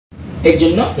এর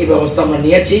জন্য এই ব্যবস্থা আমরা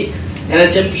নিয়েছি।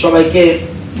 এনএচএম সবাইকে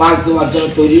মাস্ক দেওয়ার জন্য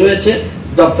তৈরি রয়েছে,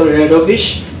 দপ্তরের হেড অফিস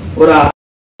ওরা।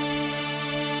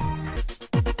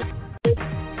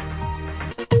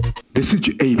 This is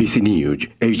ABC News,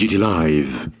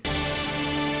 agtlive.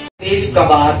 Face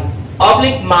cover,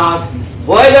 oblique mask,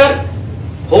 whether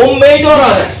homemade or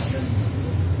others.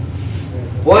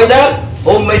 Whether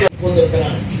homemade or was a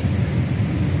penalty.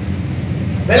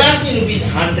 Penalty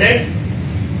 ₹100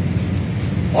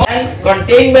 and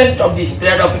containment of the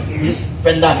spread of this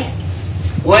pandemic.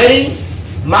 Wearing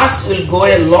mask will go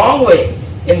a long way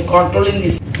in controlling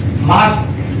this. Mask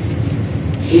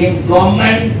in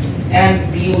government and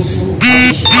PUSU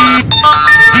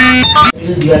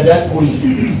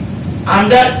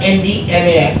under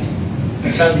NDMA Act,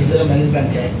 National Disaster Management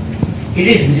Act, it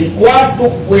is required to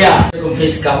wear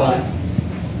face cover,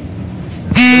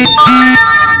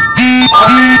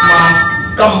 mask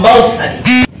compulsory.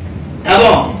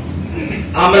 এবং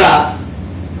আমরা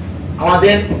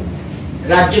আমাদের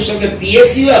রাজ্য সরকার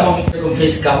PSU এবং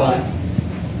face cover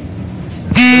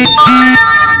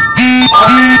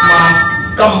mask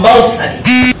compulsory.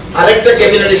 আরেকটা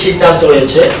ক্যাবিনেটের সিদ্ধান্ত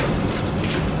হয়েছে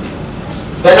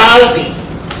penalty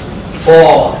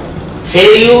for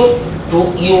failure to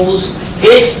use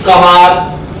face cover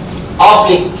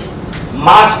oblique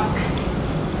mask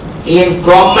in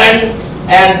government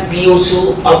and PSU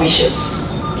offices.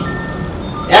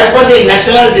 As per the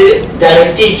national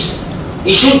directives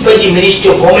issued by the Ministry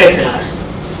of Home Affairs,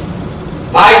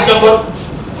 5 number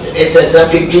SSR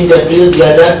 15th April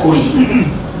 2020,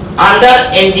 under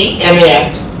NDMA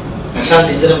Act, National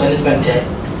Disaster Management Act,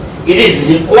 it is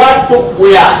required to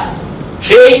wear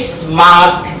face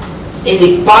mask in the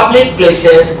public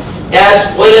places as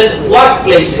well as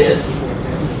workplaces.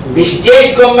 The state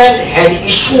government had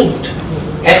issued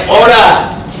an order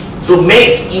to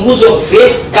make use of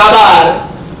face cover,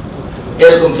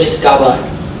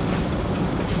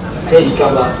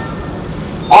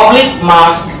 oblique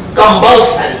mask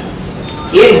compulsory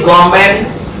in government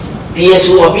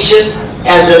PSU offices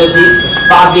as well as the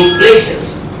public places.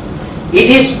 It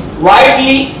is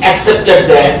widely accepted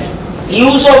that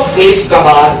use of face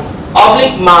cover,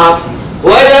 oblique mask,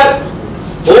 whether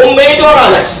homemade or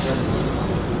others,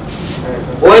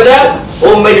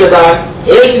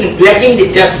 help in breaking the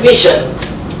transmission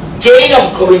chain of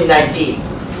COVID-19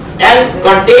 and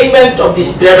containment of the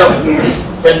spread of this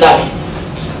pandemic.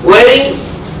 Wearing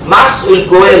masks will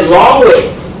go a long way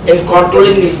in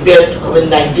controlling the spread of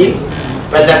COVID-19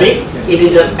 pandemic. It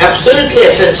is an absolutely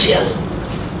essential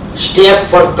step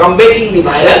for combating the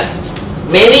virus.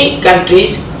 Many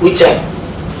countries which have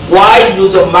wide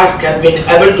use of masks have been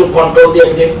able to control the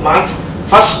epidemic much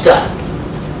faster.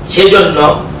 সেজন্য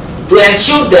to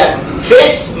ensure that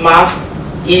face mask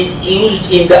is used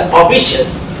in the offices,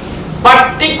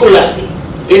 particularly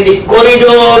in the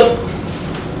corridor,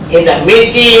 in the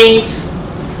meetings,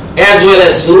 as well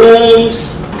as rooms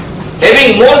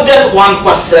having more than one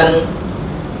person,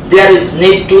 there is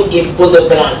need to impose a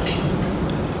penalty.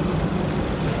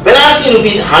 Penalty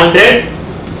 ₹100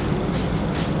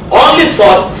 only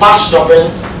for first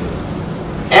offence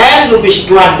and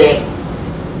 ₹200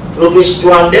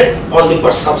 only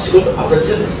for subsequent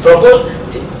offences is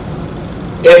proposed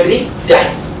every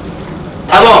time.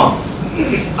 এবং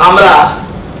আমরা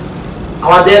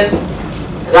আমাদের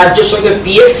রাজ্য সরকার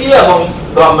PSU এবং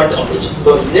government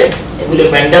অফিসে এগুলো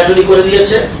mandatory করে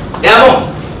দিয়েছে এবং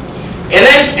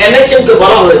NHM কে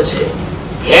বলা হয়েছে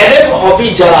হেড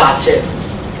অফিস যারা আছেন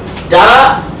যারা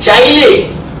চাইলে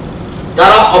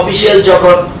তারা অফিসিয়াল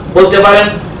যখন বলতে পারেন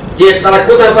যে তারা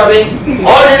কোথায় পাবে,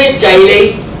 অলরেডি চাইলেই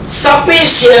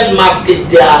sufficient mask is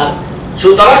there,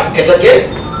 সুতরাং এটাকে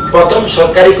প্রথম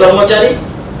সরকারি কর্মচারী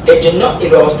এর জন্য এই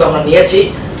ব্যবস্থা আমরা নিয়েছি।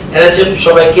 এনএচএম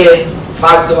সবাইকে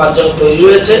মাস্ক দেওয়ার জন্য তৈরি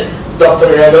রয়েছে,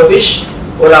 দপ্তরের হেড অফিস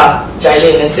ওরা চাইলে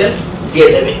এনএচএম দিয়ে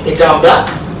দেবে। এটা আমরা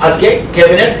আজকে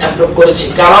ক্যাবিনেট অ্যাপ্রুভ করেছি,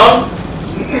 কারণ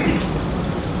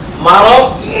মানব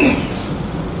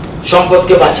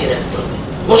সম্পদকে বাঁচিয়ে রাখতে হবে,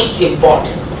 মোস্ট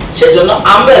ইম্পর্টেন্ট। সেজন্য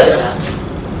আমরা যারা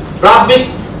পাবলিক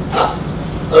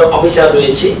অফিসার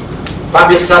রয়েছি,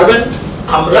 পাবলিক সার্ভেন্ট,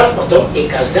 আমরা প্রথম এই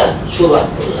কাজটা শুরুয়াত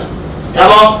করলাম।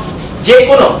 এবং যে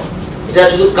কোনো এটা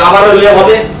শুধু কাভার হলে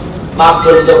হবে, মাস্ক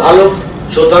হলে তো ভালো,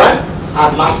 সুতরাং আর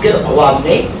মাস্কের অভাব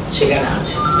নেই, সেখানে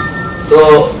আছে। তো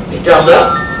এটা আমরা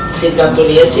সিদ্ধান্ত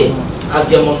নিয়েছি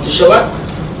আজকে মন্ত্রিসভা।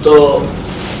 তো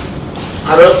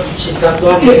আরো সিদ্ধান্ত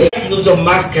আছে, use of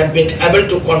mask have been able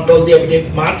to control the epidemic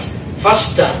much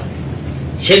ফাস্টার,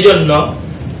 সেজন্য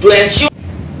টু এনশিওর।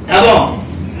 এবং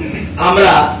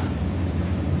আমরা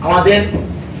আমাদের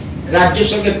রাজ্য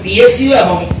সরকার PSU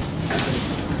এবং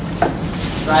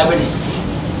প্রাইভেট স্কুল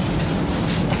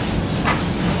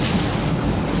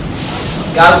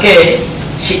কালকে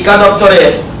শিক্ষা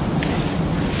দপ্তরের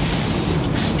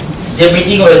যে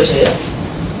মিটিং হয়েছে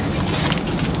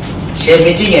সেই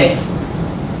মিটিংয়ে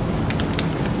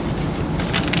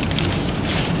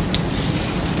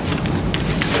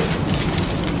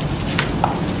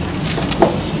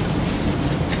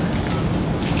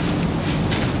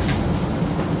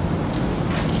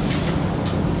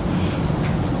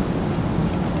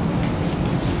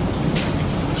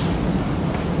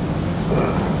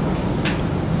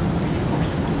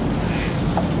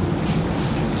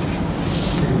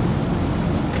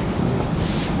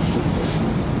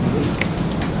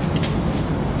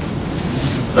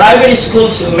private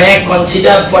schools may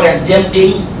consider for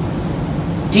exempting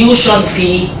tuition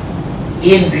fee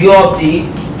in view of the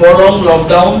prolonged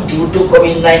lockdown due to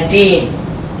COVID-19.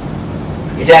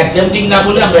 এটা exempting না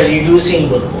বলে আমরা reducing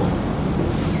বলবো।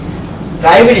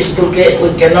 Private school K we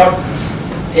cannot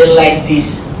tell like this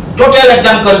total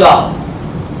exam করে দাও,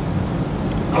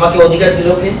 আমাকে অধিকার দিল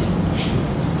কে?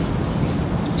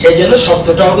 সেই জন্য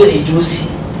শব্দটা হবে reducing।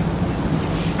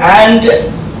 And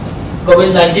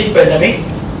COVID-19 pandemic,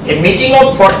 a meeting of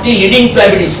 40 leading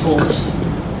private schools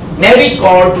may be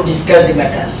called to discuss the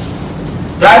matter.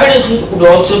 Private schools would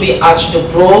also be asked to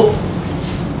provide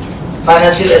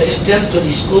financial assistance to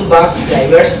the school bus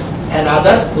drivers and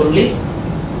other poorly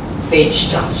paid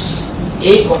staffs.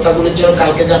 এই কথাগুলোর জন্য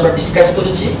কালকে যে আমরা discuss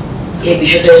করেছি, এই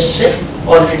বিষয়টা এসেছে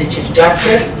অলরেডি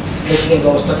ড্রাফটেড, মিটিং এর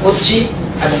ব্যবস্থা করছি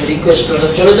এবং রিকোয়েস্ট করা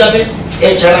চলে যাবে।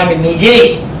 এছাড়া আমি নিজেই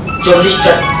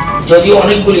 40টা, যদিও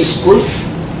অনেকগুলি স্কুল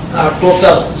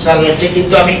টোটাল সারা রাজ্যে,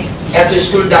 কিন্তু আমি এত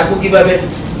স্কুল ডাকবো কিভাবে,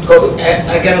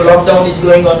 এখানে লকডাউন ইজ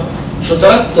গোয়িং অন,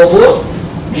 সুতরাং তবুও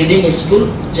লিডিং স্কুল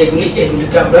যেগুলি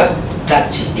এগুলিকে আমরা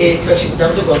ডাকছি। একটা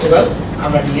সিদ্ধান্ত গতকাল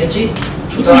আমরা নিয়েছি,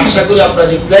 সুতরাং আশা করি আপনারা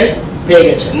রিপ্লাই পেয়ে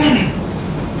গেছেন।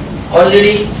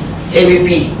 অলরেডি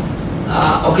এবিপি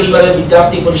অখিল ভারতীয়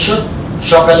বিদ্যার্থী পরিষদ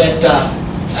সকালে একটা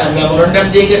মেমোরেন্ডাম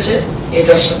দিয়ে গেছে,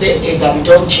 এটার সাথে এই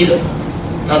দাবিটাও ছিল।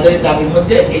 তাদের দাবির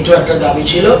মধ্যে এটাও একটা দাবি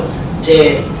ছিল যে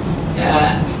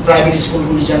প্রাইভেট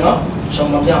স্কুলগুলি যেন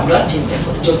সম্বন্ধে আমরা চিন্তা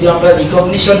করি। যদিও আমরা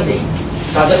রিকগনিশন দিই,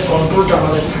 তাদের কন্ট্রোলটা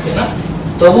আমাদের থাকে না,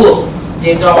 তবুও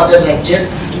যেহেতু আমাদের রাজ্যের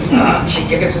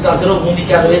শিক্ষা ক্ষেত্রে তাদেরও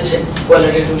ভূমিকা রয়েছে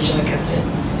কোয়ালিটি এডুকেশনের ক্ষেত্রে,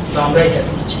 তো আমরা এটা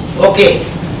করেছি। ওকে,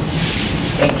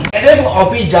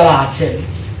 অফিস যারা আছেন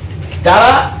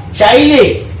তারা চাইলে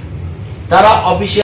তারা অফিসে